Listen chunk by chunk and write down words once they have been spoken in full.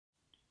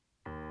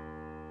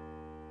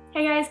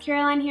Hey guys,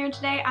 Caroline here.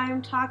 Today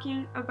I'm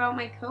talking about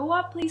my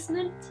co-op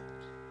placement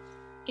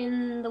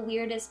in the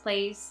weirdest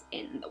place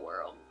in the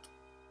world.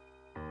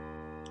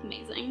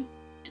 Amazing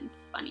and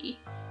funny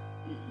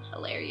and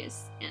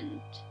hilarious, and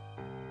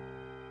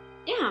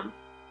yeah,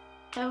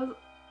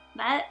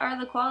 that are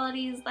the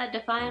qualities that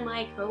define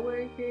my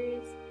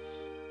coworkers.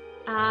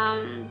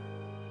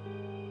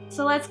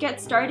 So let's get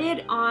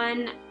started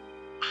on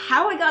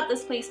how I got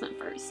this placement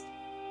first.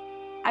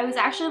 I was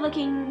actually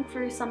looking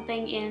for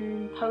something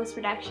in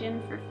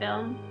post-production for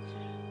film,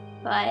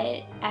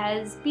 but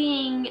as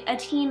being a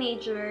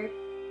teenager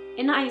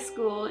in high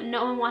school,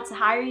 no one wants to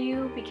hire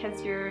you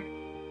because you're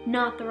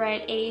not the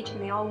right age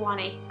and they all want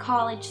a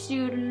college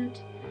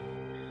student,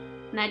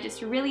 and that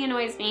just really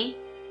annoys me.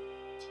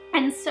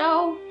 And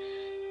so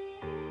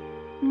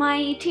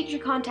my teacher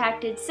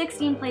contacted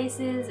 16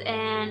 places,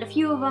 and a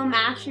few of them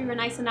actually were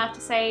nice enough to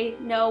say,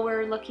 no,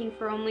 we're looking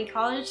for only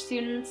college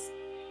students.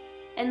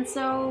 And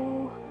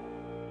so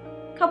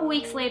a couple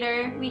weeks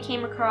later, we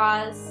came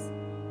across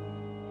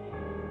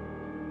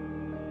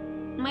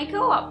my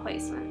co-op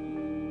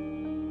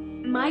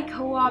placement. My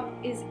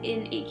co-op is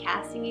in a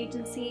casting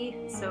agency,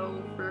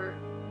 so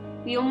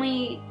we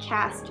only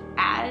cast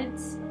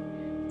ads.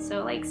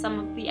 So like some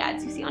of the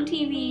ads you see on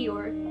TV,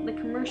 or the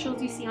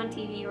commercials you see on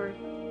TV or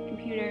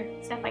computer,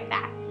 stuff like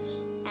that.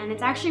 And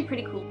it's actually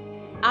pretty cool.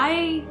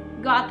 I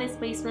got this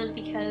placement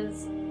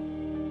because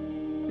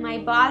my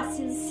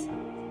boss's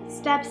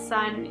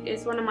stepson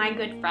is one of my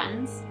good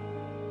friends,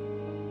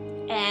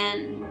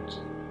 and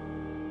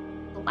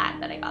glad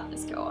that I got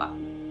this co-op.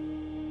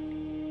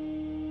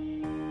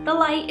 The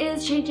light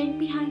is changing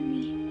behind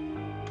me.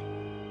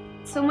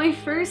 So my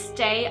first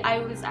day, I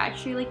was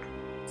actually like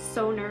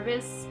so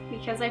nervous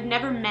because I've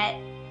never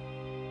met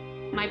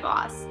my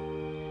boss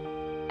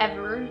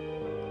ever,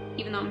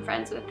 even though I'm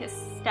friends with his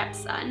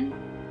stepson.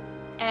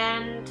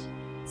 And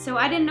so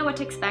I didn't know what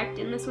to expect,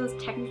 and this was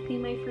technically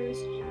my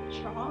first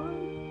job,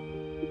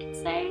 you could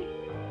say,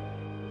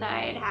 that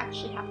I'd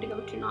actually have to go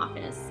to an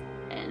office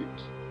and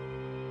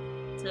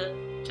to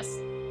just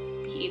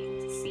be able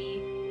to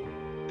see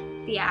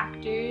the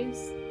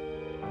actors.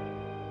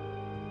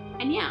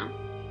 And yeah,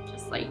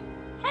 just like,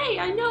 hey,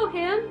 I know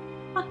him.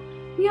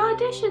 We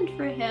auditioned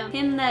for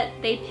him that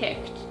they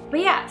picked.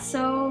 But yeah,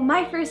 so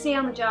my first day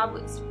on the job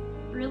was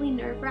really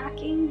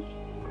nerve-wracking.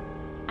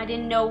 I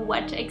didn't know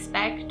what to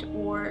expect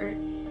or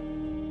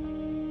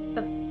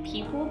the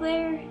people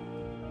there,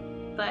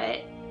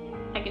 but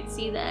I could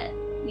see that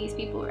these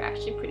people were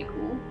actually pretty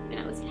cool, and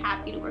I was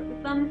happy to work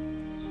with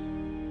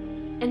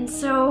them. And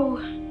so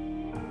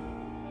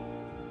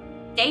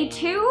day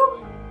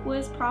 2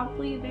 was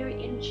probably a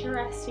very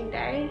interesting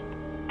day.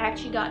 I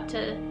actually got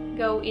to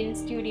go in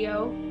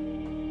studio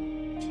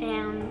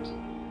and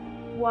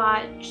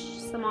watch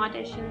some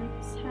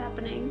auditions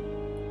happening,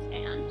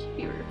 and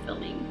we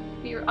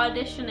were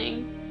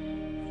auditioning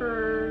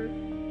for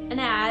an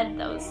ad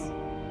that was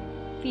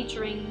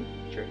featuring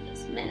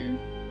shirtless men.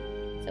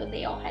 So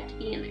they all had to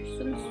be in their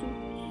swimsuits,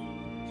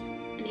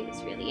 and it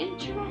was really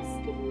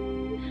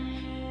interesting.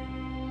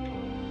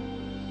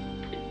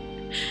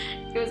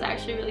 It was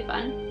actually really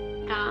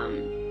fun.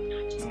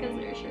 Not just because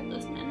they're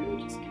shirtless men,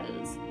 just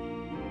because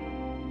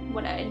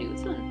what I do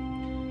is fun.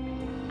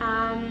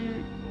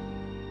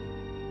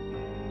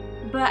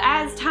 But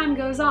as time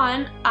goes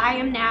on, I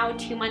am now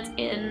 2 months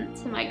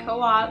into my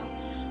co-op,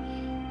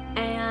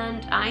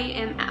 and I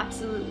am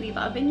absolutely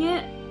loving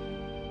it.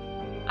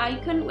 I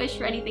couldn't wish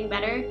for anything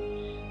better.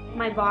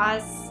 My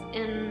boss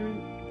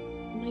and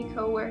my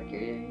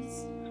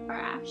co-workers are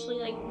actually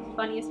like the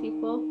funniest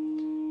people.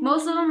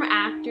 Most of them are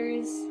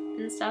actors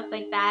and stuff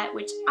like that,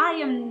 which I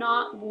am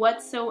not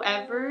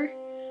whatsoever.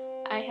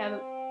 I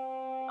have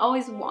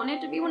always wanted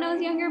to be when I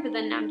was younger, but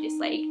then I'm just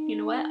like, you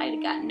know what, I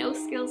got no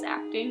skills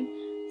acting,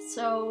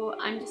 so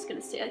I'm just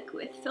gonna stick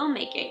with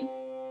filmmaking.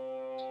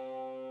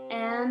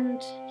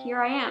 And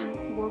here I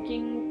am,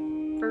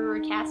 working for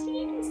a casting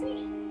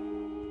agency.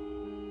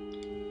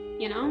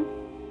 You know?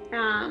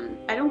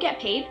 I don't get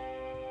paid,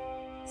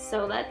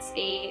 so that's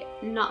a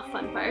not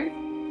fun part,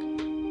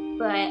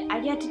 but I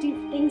get to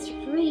do things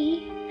for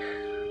free.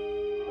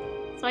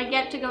 So I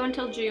get to go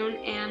until June,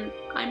 and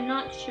I'm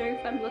not sure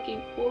if I'm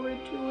looking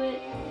forward to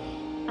it.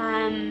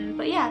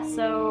 But yeah,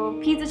 so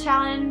Pizza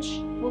Challenge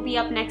will be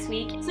up next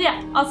week. So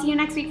yeah, I'll see you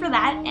next week for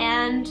that,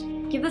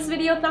 and give this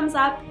video a thumbs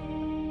up.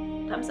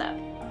 Thumbs up.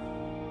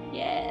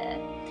 Yeah.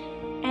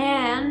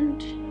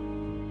 And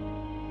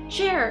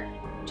share.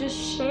 Just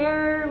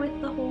share with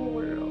the whole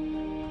world.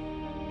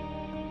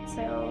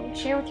 So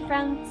share with your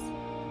friends.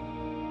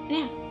 And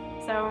yeah.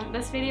 So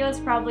this video is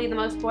probably the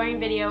most boring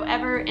video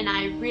ever, and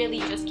I really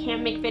just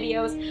can't make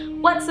videos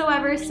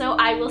whatsoever, so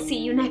I will see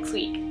you next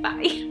week.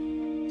 Bye.